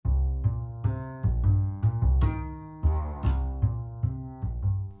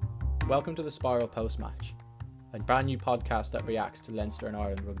Welcome to the Spiral Post-Match, a brand new podcast that reacts to Leinster and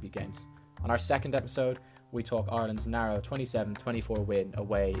Ireland rugby games. On our second episode, we talk Ireland's narrow 27-24 win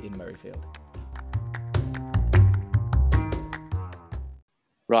away in Murrayfield.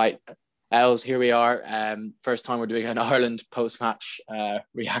 Right, Els, here we are. First time we're doing an Ireland post-match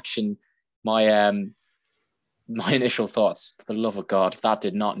reaction. My initial thoughts, for the love of God, that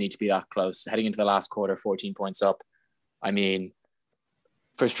did not need to be that close. Heading into the last quarter, 14 points up. I mean,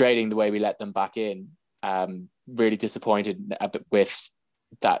 frustrating the way we let them back in. Really disappointed with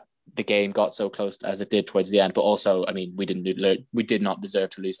that the game got so close as it did towards the end. But also, I mean, we did not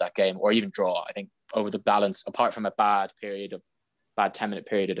deserve to lose that game or even draw. I think over the balance, apart from a bad 10-minute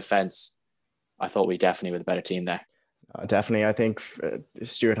period of defence, I thought we definitely were the better team there. Definitely. I think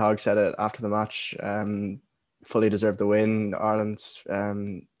Stuart Hogg said it after the match, fully deserved the win. Ireland,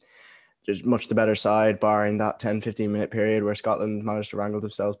 just much the better side, barring that 10-15 minute period where Scotland managed to wrangle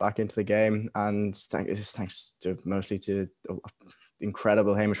themselves back into the game. And thanks to mostly to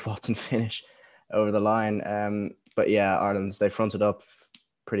incredible Hamish Watson finish over the line. But yeah, Ireland, they fronted up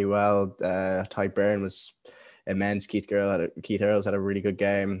pretty well. Beirne was immense. Keith Earls had a really good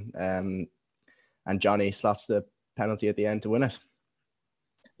game. And Johnny slots the penalty at the end to win it.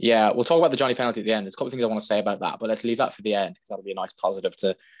 Yeah, we'll talk about the Johnny penalty at the end. There's a couple of things I want to say about that, but let's leave that for the end because that'll be a nice positive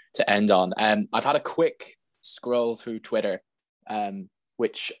to end on. I've had a quick scroll through Twitter,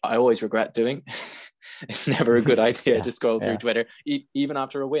 which I always regret doing. It's never a good idea to scroll through Twitter, even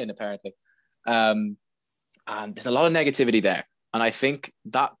after a win, apparently. And there's a lot of negativity there. And I think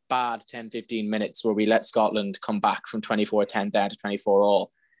that bad 10-15 minutes where we let Scotland come back from 24-10 down to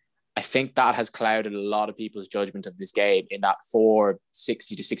 24-all, I think that has clouded a lot of people's judgment of this game in that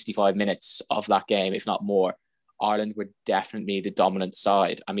 60 to 65 minutes of that game, if not more. Ireland were definitely the dominant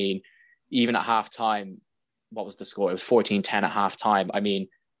side. I mean, even at halftime, what was the score? It was 14-10 at halftime. I mean,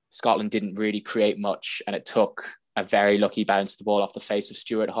 Scotland didn't really create much, and it took a very lucky bounce the ball off the face of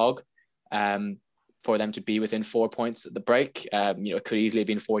Stuart Hogg for them to be within 4 points at the break. It could easily have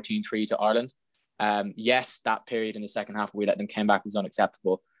been 14-3 to Ireland. Yes, that period in the second half where we let them come back was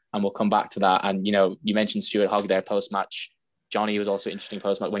unacceptable. And we'll come back to that. And, you mentioned Stuart Hogg there post-match. Johnny was also interesting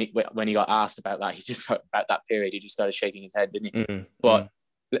post-match. When he got asked about that, about that period, he just started shaking his head, didn't he? Mm-hmm. But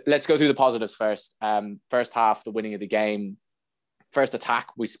let's go through the positives first. First half, the winning of the game. First attack,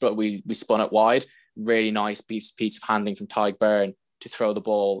 we spun it wide. Really nice piece of handling from Beirne to throw the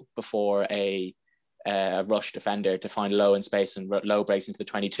ball before a rush defender to find Lowe in space, and Lowe breaks into the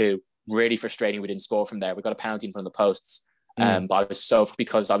 22. Really frustrating we didn't score from there. We got a penalty in front of the posts. But I was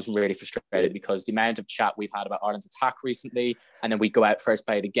really frustrated because the amount of chat we've had about Ireland's attack recently, and then we go out first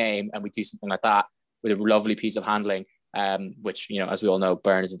play of the game and we do something like that with a lovely piece of handling, which, as we all know,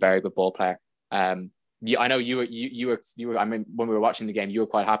 Beirne is a very good ball player. I know you were, I mean, when we were watching the game, you were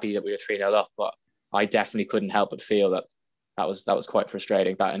quite happy that we were 3-0 up, but I definitely couldn't help but feel that was quite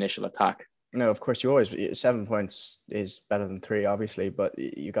frustrating, that initial attack. No, of course, 7 points is better than 3, obviously, but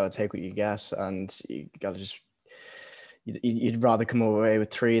you got to take what you get, and you got to just, you'd rather come away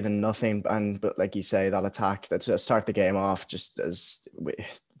with 3 than nothing. But like you say, that attack, that start the game off just as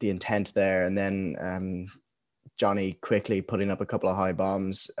the intent there, and then Johnny quickly putting up a couple of high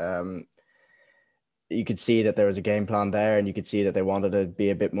bombs. You could see that there was a game plan there, and you could see that they wanted to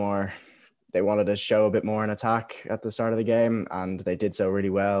be a bit more. They wanted to show a bit more in attack at the start of the game, and they did so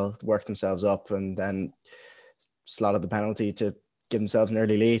really well. Worked themselves up, and then slotted the penalty to give themselves an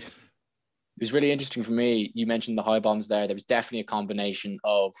early lead. It was really interesting for me. You mentioned the high bombs there. There was definitely a combination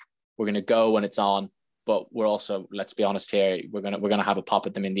of we're going to go when it's on, but we're also, let's be honest here, we're going to have a pop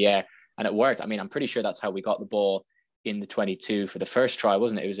at them in the air, and it worked. I mean, I'm pretty sure that's how we got the ball in the 22 for the first try,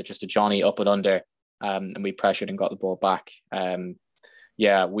 wasn't it? It was just a Johnny up and under, and we pressured and got the ball back. We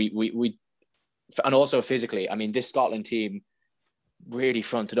and also physically, I mean, this Scotland team really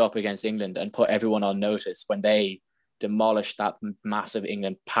fronted up against England and put everyone on notice when they demolished that massive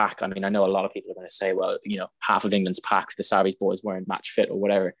England pack. I mean, I know a lot of people are going to say, well, half of England's pack, the Savage boys weren't match fit or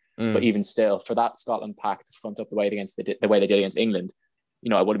whatever. But even still, for that Scotland pack to front up the way they did against England,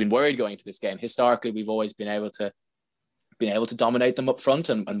 I would have been worried going into this game. Historically, we've always been able to dominate them up front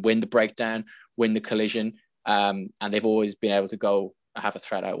and win the breakdown, win the collision, and they've always been able to go have a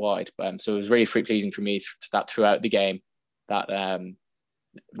threat out wide. So it was really pleasing for me that throughout the game that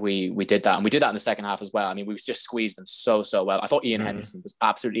we did that, and we did that in the second half as well. I mean, we just squeezed them so well. I thought Ian Henderson was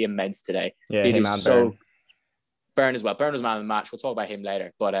absolutely immense today. Yeah, him and Beirne. Beirne as well. Beirne was man of the match. We'll talk about him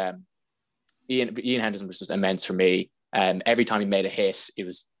later. But Ian Henderson was just immense for me. Every time he made a hit, it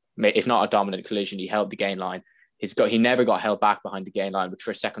was, if not a dominant collision, he held the gain line. he never got held back behind the gain line, which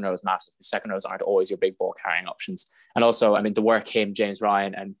for a second row is massive. The second rows aren't always your big ball carrying options. And also, I mean, the work him, James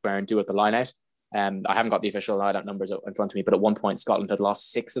Ryan, and Beirne do at the line out. I haven't got the official line out numbers in front of me, but at one point Scotland had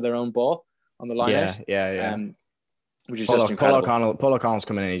lost 6 of their own ball on the line out. Yeah. Which is just incredible. Paul O'Connell's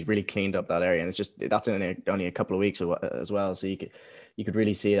coming in. He's really cleaned up that area, and it's just that's only a couple of weeks as well. So you could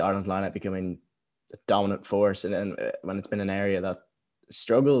really see Ireland's lineup becoming a dominant force. And then when it's been an area that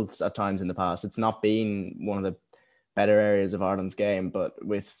struggled at times in the past, it's not been one of the better areas of Ireland's game. But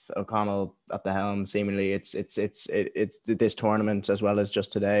with O'Connell at the helm, seemingly it's this tournament as well as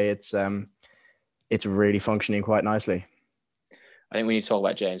just today. It's really functioning quite nicely. I think we need to talk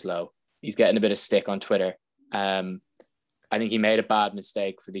about James Lowe. He's getting a bit of stick on Twitter. I think he made a bad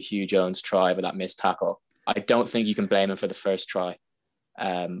mistake for the Hugh Jones try with that missed tackle. I don't think you can blame him for the first try.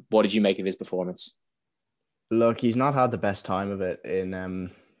 What did you make of his performance? Look, he's not had the best time of it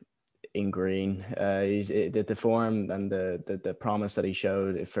in green. The form and the promise that he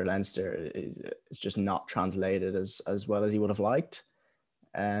showed for Leinster is just not translated as well as he would have liked.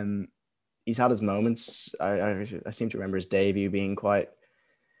 He's had his moments. I seem to remember his debut being quite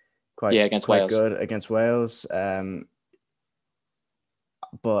against Wales. Good against Wales.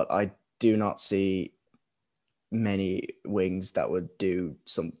 But I do not see many wings that would do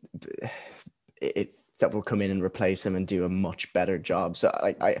that will come in and replace him and do a much better job. So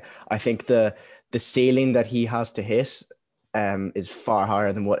I think the ceiling that he has to hit is far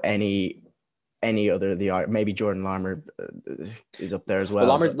higher than what any other maybe Jordan Larmour is up there as well.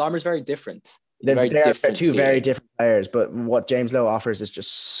 Larmour's very different. They're two very different players, but what James Lowe offers is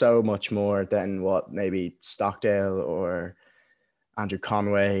just so much more than what maybe Stockdale or Andrew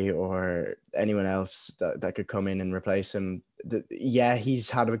Conway or anyone else that could come in and replace him. He's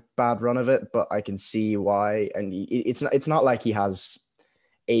had a bad run of it, but I can see why. And it's not like he has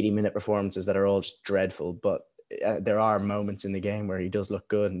 80-minute performances that are all just dreadful, but there are moments in the game where he does look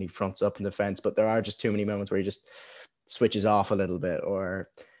good and he fronts up in defense, but there are just too many moments where he just switches off a little bit or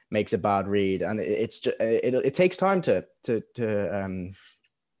makes a bad read. And it takes time to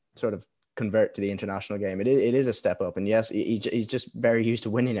sort of convert to the international game. It is a step up, and yes, he's just very used to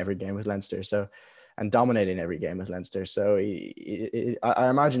winning every game with Leinster, and dominating every game with Leinster. So I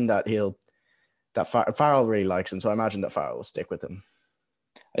imagine that Farrell really likes him, so I imagine that Farrell will stick with him.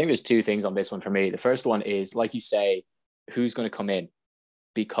 I think there's 2 things on this one for me. The first one is, like you say, who's going to come in,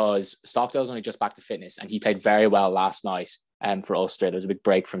 because Stockdale's only just back to fitness, and he played very well last night for Ulster. There was a big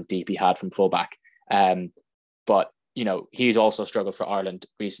break from deep he had from fullback, but you know, he's also struggled for Ireland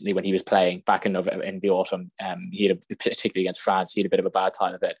recently when he was playing back in the autumn. He had particularly against France, he had a bit of a bad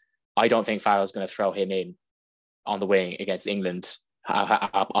time of it. I don't think Farrell's going to throw him in on the wing against England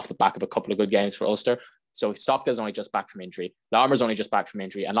off the back of a couple of good games for Ulster. So Stockdale's only just back from injury. Larmour's only just back from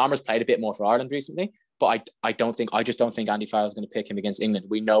injury, and Larmour's played a bit more for Ireland recently. But I just don't think Andy Farrell's going to pick him against England.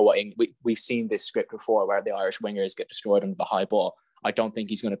 We know we've seen this script before where the Irish wingers get destroyed under the high ball. I don't think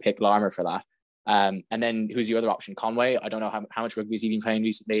he's going to pick Larmour for that. And then who's the other option? Conway. I don't know how much rugby he's been playing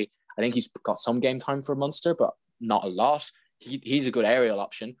recently. I think he's got some game time for Munster, but not a lot. He's a good aerial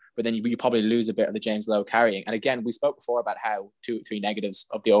option, but then you probably lose a bit of the James Lowe carrying. And again, we spoke before about how 2 or 3 negatives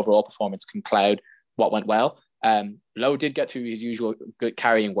of the overall performance can cloud what went well. Lowe did get through his usual good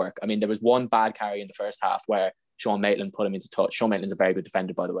carrying work. I mean, there was one bad carry in the first half where Sean Maitland put him into touch. Sean Maitland's a very good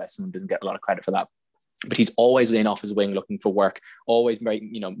defender, by the way. Someone doesn't get a lot of credit for that. But he's always in off his wing looking for work, always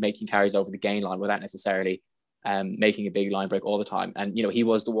making carries over the gain line without necessarily making a big line break all the time. And, you know, he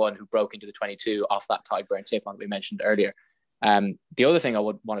was the one who broke into the 22 off that Tyburn tip on that we mentioned earlier. The other thing I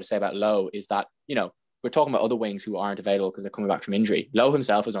would want to say about Lowe is that, you know, we're talking about other wings who aren't available because they're coming back from injury. Lowe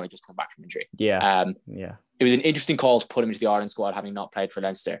himself has only just come back from injury. Yeah. It was an interesting call to put him into the Ireland squad having not played for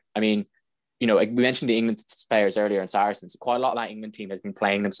Leinster. I mean, you know, we mentioned the England players earlier in Saracens. Quite a lot of that England team has been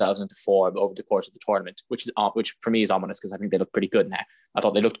playing themselves into form over the course of the tournament, which for me is ominous because I think they look pretty good now. I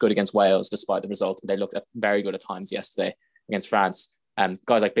thought they looked good against Wales despite the result. They looked very good at times yesterday against France.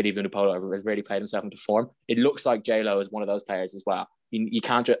 Guys like Billy Vunipola has really played himself into form. It looks like J-Lo is one of those players as well. He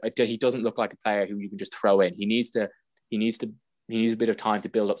doesn't look like a player who you can just throw in. He needs a bit of time to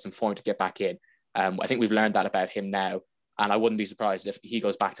build up some form to get back in. I think we've learned that about him now, and I wouldn't be surprised if he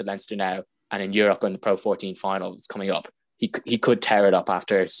goes back to Leinster now and in Europe in the Pro 14 final that's coming up, he could tear it up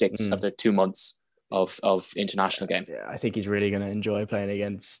after 2 months of international game. Yeah, I think he's really going to enjoy playing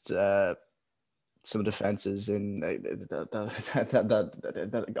against some defenses that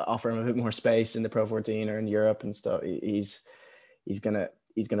offer him a bit more space in the Pro 14 or in Europe and stuff. He's gonna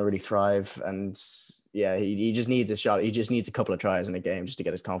he's going to really thrive. And yeah, he just needs a shot. He just needs a couple of tries in a game just to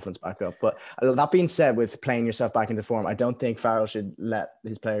get his confidence back up. But that being said, with playing yourself back into form, I don't think Farrell should let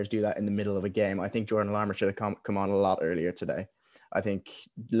his players do that in the middle of a game. I think Jordan Larmour should have come on a lot earlier today. I think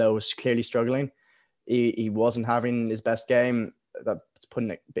Lowe was clearly struggling. He wasn't having his best game. That's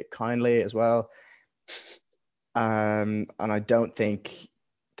putting it a bit kindly as well. And I don't think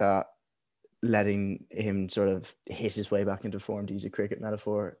that letting him sort of hit his way back into form, to use a cricket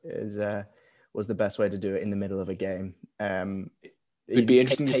metaphor, was the best way to do it in the middle of a game. It'd be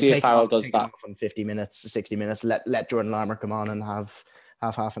interesting to see if Farrell does that on 50 minutes, 60 minutes. Let Jordan Larmour come on and have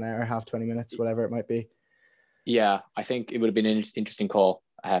half an hour, have 20 minutes, whatever it might be. Yeah, I think it would have been an interesting call.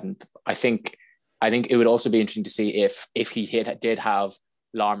 I think it would also be interesting to see if he did have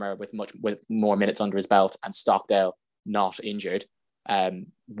Larmour with more minutes under his belt and Stockdale not injured,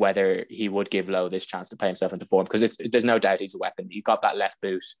 whether he would give Lowe this chance to play himself into form, because there's no doubt he's a weapon. He's got that left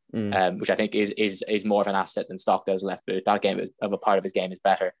boot, which I think is more of an asset than Stockdale's left boot. That game of a part of his game is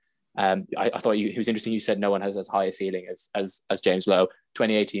better. I thought it was interesting. You said no one has as high a ceiling as James Lowe.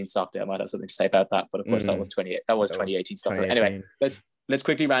 2018 Stockdale might have something to say about that, but of course that was 2018 Stockdale. Anyway, let's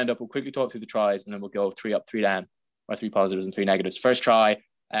quickly round up. We'll quickly talk through the tries, and then we'll go 3 up, 3 down, or 3 positives and 3 negatives. First try,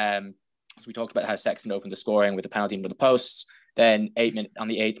 so we talked about how Sexton opened the scoring with the penalty into the posts. Then on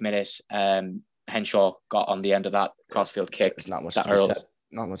the 8th minute, Henshaw got on the end of that crossfield kick. There's not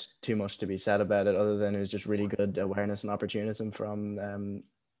much too much to be said about it, other than it was just really good awareness and opportunism from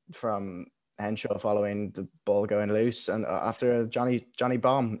Henshaw following the ball going loose, and after a Johnny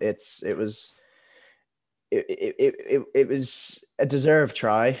bomb, it was a deserved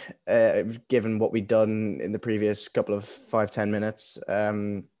try, given what we'd done in the previous couple of 5-10 minutes.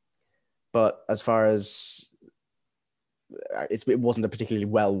 But as far as it wasn't a particularly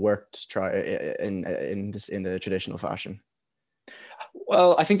well worked try in the traditional fashion.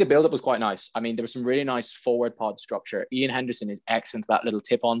 Well, I think the build-up was quite nice. I mean, there was some really nice forward pod structure. Ian Henderson is excellent at that little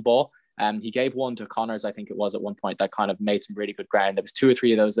tip-on ball. He gave one to Connors, I think it was, at one point, that kind of made some really good ground. There was 2 or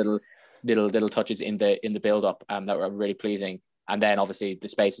 3 of those little touches in the build-up that were really pleasing. And then, obviously, the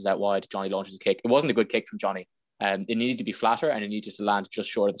spaces out wide, Johnny launches a kick. It wasn't a good kick from Johnny. It needed to be flatter, and it needed to land just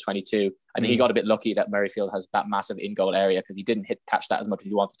short of the 22. I think he got a bit lucky that Murrayfield has that massive in-goal area, because he didn't catch that as much as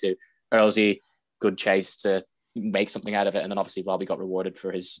he wanted to. Earlsey, good chase to make something out of it, and then obviously Robbie got rewarded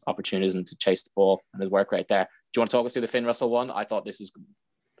for his opportunism to chase the ball and his work rate there. Do you want to talk us through the Finn Russell one? I thought this was,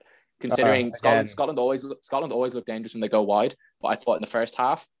 considering Scotland always look dangerous when they go wide, but I thought in the first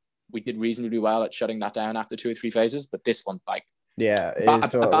half we did reasonably well at shutting that down after 2 or 3 phases. But this one, a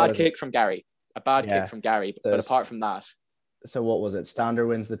bad kick from Gary, but apart from that. So what was it? Stander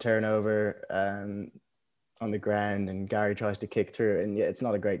wins the turnover on the ground, and Gary tries to kick through, and it's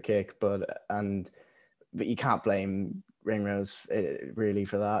not a great kick, but you can't blame Ringrose really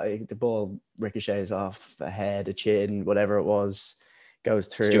for that. The ball ricochets off a head, a chin, whatever it was, goes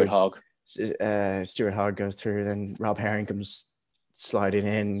through. Stuart Hogg goes through, then Rob Herring comes sliding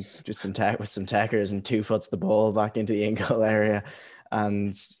in just with some tackers and 2-foots the ball back into the in-goal area,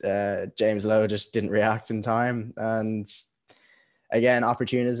 and James Lowe just didn't react in time. And again,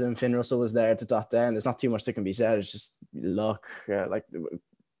 opportunism. Finn Russell was there to dot down. There's not too much that can be said. It's just luck.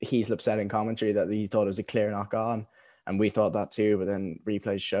 Heaslip said in commentary that he thought it was a clear knock on, and we thought that too, but then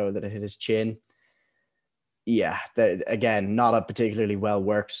replays show that it hit his chin. Yeah, again, not a particularly well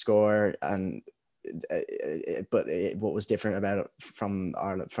worked score, and what was different about it from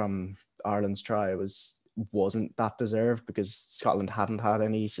Ireland's try wasn't that deserved, because Scotland hadn't had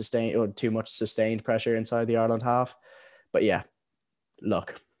any too much sustained pressure inside the Ireland half. But yeah,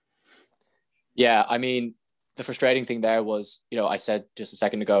 luck. Yeah, I mean, the frustrating thing there was, I said just a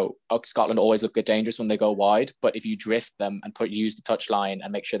second ago, Scotland always look dangerous when they go wide, but if you drift them and use the touch line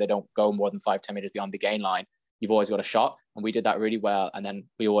and make sure they don't go more than 5-10 meters beyond the gain line, you've always got a shot. And we did that really well. And then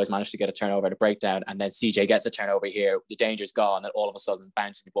we always managed to get a turnover at a breakdown. And then CJ gets a turnover here. The danger's gone. And all of a sudden,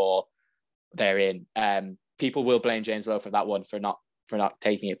 bouncing the ball, they're in. People will blame James Lowe for that one, for not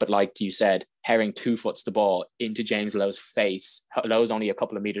taking it. But like you said, Herring 2-foots the ball into James Lowe's face. Lowe's only a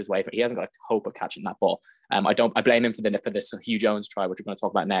couple of meters away. He hasn't got a hope of catching that ball. I blame him for this Hugh Jones try, which we're going to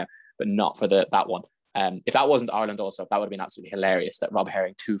talk about now, but not for that one. If that wasn't Ireland also, that would have been absolutely hilarious, that Rob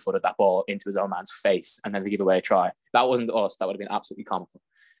Herring 2-footed that ball into his own man's face and then they give away a try. If that wasn't us, that would have been absolutely comical.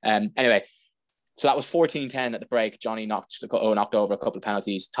 Anyway, so that was 14-10 at the break. Johnny knocked over a couple of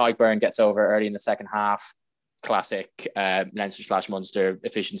penalties. Beirne gets over early in the second half. Classic Leinster/Munster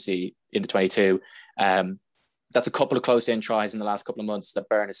efficiency in the 22. That's a couple of close-in tries in the last couple of months that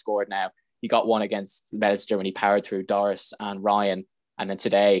Beirne has scored now. He got one against Leinster when he powered through Doris and Ryan. And then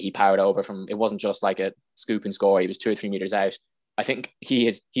today he powered over from, it wasn't just like a scoop and score. He was 2 or 3 meters out. I think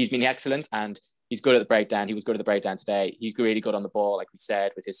he's been excellent, and he's good at the breakdown. He was good at the breakdown today. He's really good on the ball, like we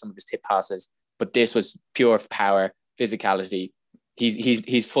said, with some of his tip passes. But this was pure power, physicality.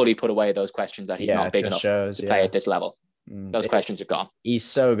 He's fully put away those questions that he's not big enough to play at this level. Those questions are gone. He's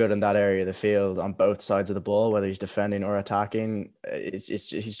so good in that area of the field on both sides of the ball, whether he's defending or attacking. He's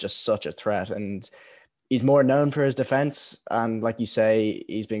just such a threat, and he's more known for his defense. And like you say,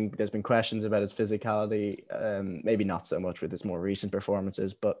 there's been questions about his physicality. Maybe not so much with his more recent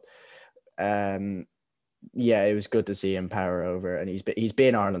performances, but it was good to see him power over. And he's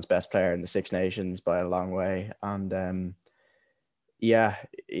been Ireland's best player in the Six Nations by a long way. And he had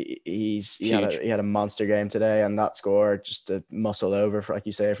a monster game today, and that score just to muscle over, for, like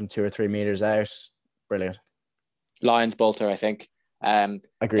you say, from 2 or 3 meters out, brilliant. Lions bolter, I think. Agreed.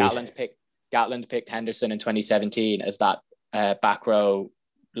 Gatland picked Henderson in 2017 as that back row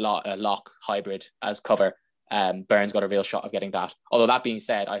lock hybrid as cover. Beirne's got a real shot of getting that. Although that being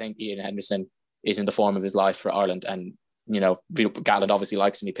said, I think Ian Henderson is in the form of his life for Ireland, and Gatland obviously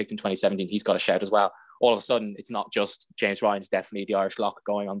likes him. He picked in 2017. He's got a shout as well. All of a sudden, it's not just James Ryan's definitely the Irish lock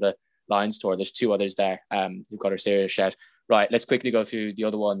going on the Lions tour. There's 2 others there who've got a serious shout. Right, let's quickly go through the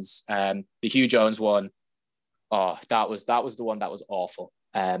other ones. The Hugh Jones one. Oh, that was the one that was awful.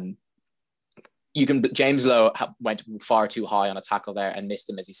 James Lowe went far too high on a tackle there and missed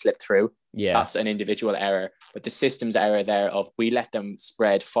him as he slipped through. Yeah, that's an individual error, but the systems error there of we let them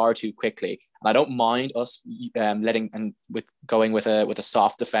spread far too quickly. And I don't mind us going with a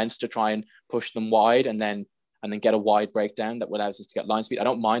soft defense to try and push them wide and then get a wide breakdown that allows us to get line speed. I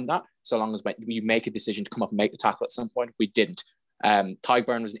don't mind that, so long as we make a decision to come up and make the tackle at some point. We didn't.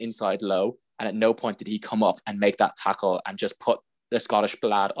 Beirne was inside low, and at no point did he come up and make that tackle and just put the Scottish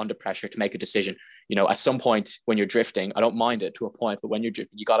lad under pressure to make a decision. At some point when you're drifting, I don't mind it to a point, but when you're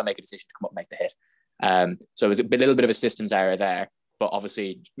drifting, you got to make a decision to come up and make the hit. So it was a little bit of a systems error there, but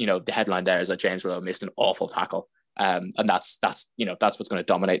obviously, the headline there is that James Lowe missed an awful tackle. And that's what's going to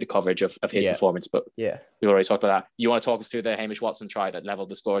dominate the coverage of his performance. But we already talked about that. You want to talk us through the Hamish Watson try that leveled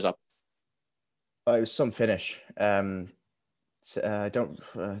the scores up? It was some finish.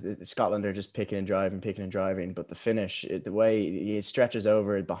 Scotland are just picking and driving, but the finish, the way he stretches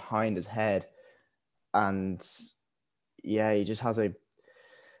over behind his head, and he just has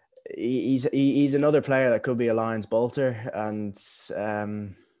he's another player that could be a Lions bolter, and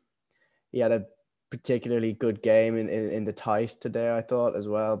he had a particularly good game in the tight today, I thought, as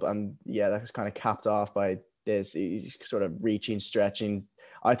well. And that was kind of capped off by this. He's sort of reaching, stretching.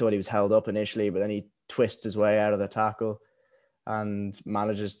 I thought he was held up initially, but then he twists his way out of the tackle and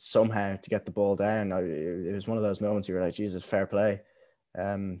manages somehow to get the ball down. It was one of those moments you were like, Jesus, fair play.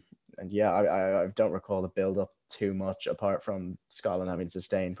 I don't recall the build up too much apart from Scotland having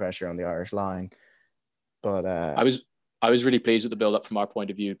sustained pressure on the Irish line. But I was really pleased with the build up from our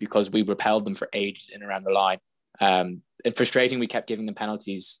point of view, because we repelled them for ages in and around the line. And frustrating, we kept giving them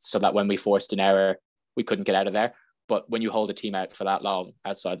penalties so that when we forced an error, we couldn't get out of there. But when you hold a team out for that long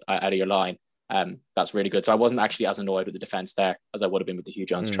out of your line, that's really good. So I wasn't actually as annoyed with the defense there as I would have been with the Hugh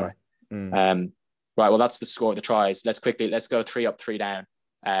Jones try. Right, well, that's the score of the tries. Let's go 3 up, 3 down.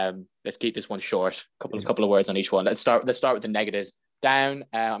 Let's keep this one short. Couple of words on each one. Let's start with the negatives. Down,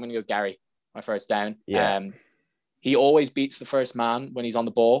 I'm going to go Gary, my first down. He always beats the first man when he's on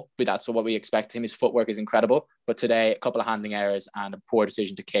the ball, but that's what we expect him. His footwork is incredible, but today a couple of handling errors and a poor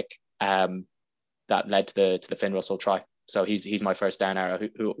decision to kick that led to the Finn Russell try. So he's my first down arrow.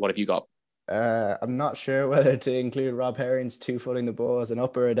 What have you got? I'm not sure whether to include Rob Herring's 2-footing the ball as an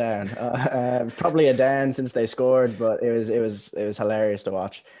up or a down. Probably a down since they scored, but it was hilarious to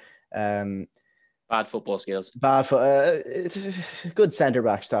watch. Bad football skills. Good centre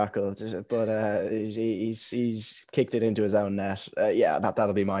back's tackle, but he's kicked it into his own net.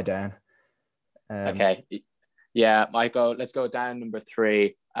 That'll be my down. Okay, Michael. Let's go down number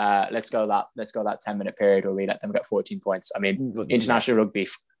 3. Let's go that 10-minute period where we let them get 14 points. I mean, international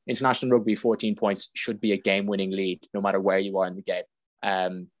rugby, 14 points should be a game-winning lead, no matter where you are in the game,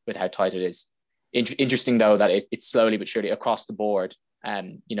 with how tight it is. Interesting, though, that it's slowly but surely across the board,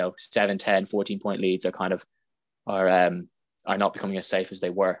 7, 10, 14-point leads are not becoming as safe as they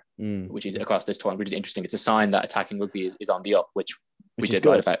were, which is across this tournament, which is interesting. It's a sign that attacking rugby is on the up, which we did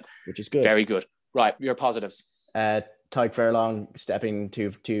write about. Which is good. Very good. Right, your positives. Tyke Furlong stepping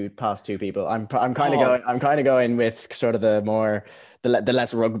to past 2 people. I'm kind of going with sort of the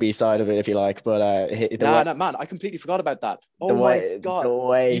less rugby side of it, if you like. But man, I completely forgot about that. My God,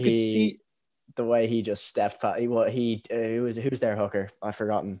 the way he just stepped past. Who's their hooker? I've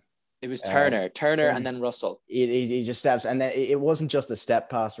forgotten. It was Turner, and then Russell. He just steps, and then it wasn't just the step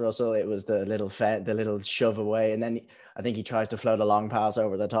past Russell; it was the little shove away, and then I think he tries to float a long pass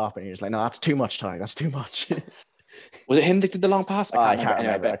over the top, and you're just like, no, that's too much, Ty. That's too much. Was it him that did the long pass? I can't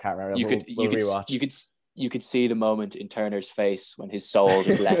remember. I can't remember. You could see the moment in Turner's face when his soul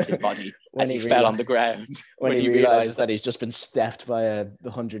just left his body as he fell on the ground. When he realizes that he's just been stepped by a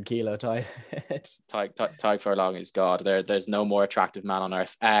 100-kilo Ty. Ty Furlong is God. There's no more attractive man on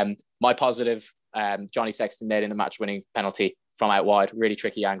earth. My positive, Johnny Sexton made in the match-winning penalty from out wide, really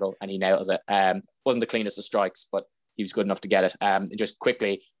tricky angle, and he nails it. Wasn't the cleanest of strikes, but he was good enough to get it. And just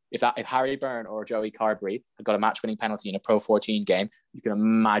quickly, if Harry Beirne or Joey Carberry had got a match-winning penalty in a Pro 14 game, you can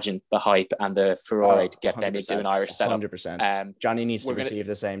imagine the hype and the furore to get them into an Irish setup. 100%. Johnny needs to receive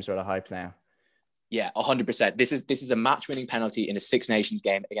the same sort of hype now. Yeah, 100%. This is a match-winning penalty in a Six Nations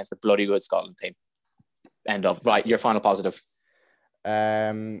game against the bloody good Scotland team. End of. Right, your final positive.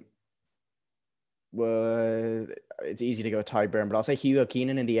 Well, it's easy to go Ty Beirne, but I'll say Hugo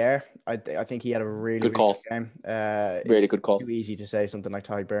Keenan in the air. I think he had a really good call. Good game. Really good call. Too easy to say something like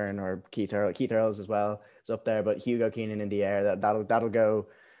Ty Beirne or Keith Earls. Keith Earls as well is up there, but Hugo Keenan in the air, that'll go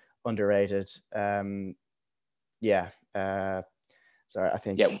underrated. Sorry, I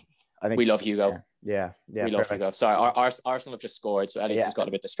think we love Hugo. Yeah, we love Hugo. Sorry, our Arsenal have just scored, so Elliot just got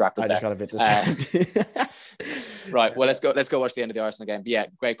a bit distracted. Got a bit distracted. Right, well, let's go watch the end of the Arsenal game. But yeah,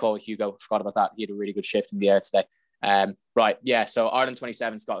 great call, Hugo. Forgot about that. He had a really good shift in the air today. Right, yeah. So Ireland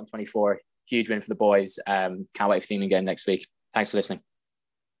 27, Scotland 24. Huge win for the boys. Can't wait for the England game next week. Thanks for listening.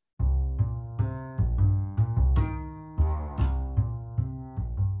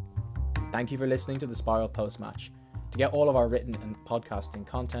 Thank you for listening to the Spiral Post Match. To get all of our written and podcasting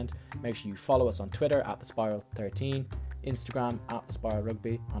content, make sure you follow us on Twitter @thespiral13, Instagram @thespiral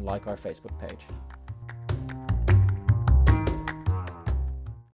rugby, and like our Facebook page.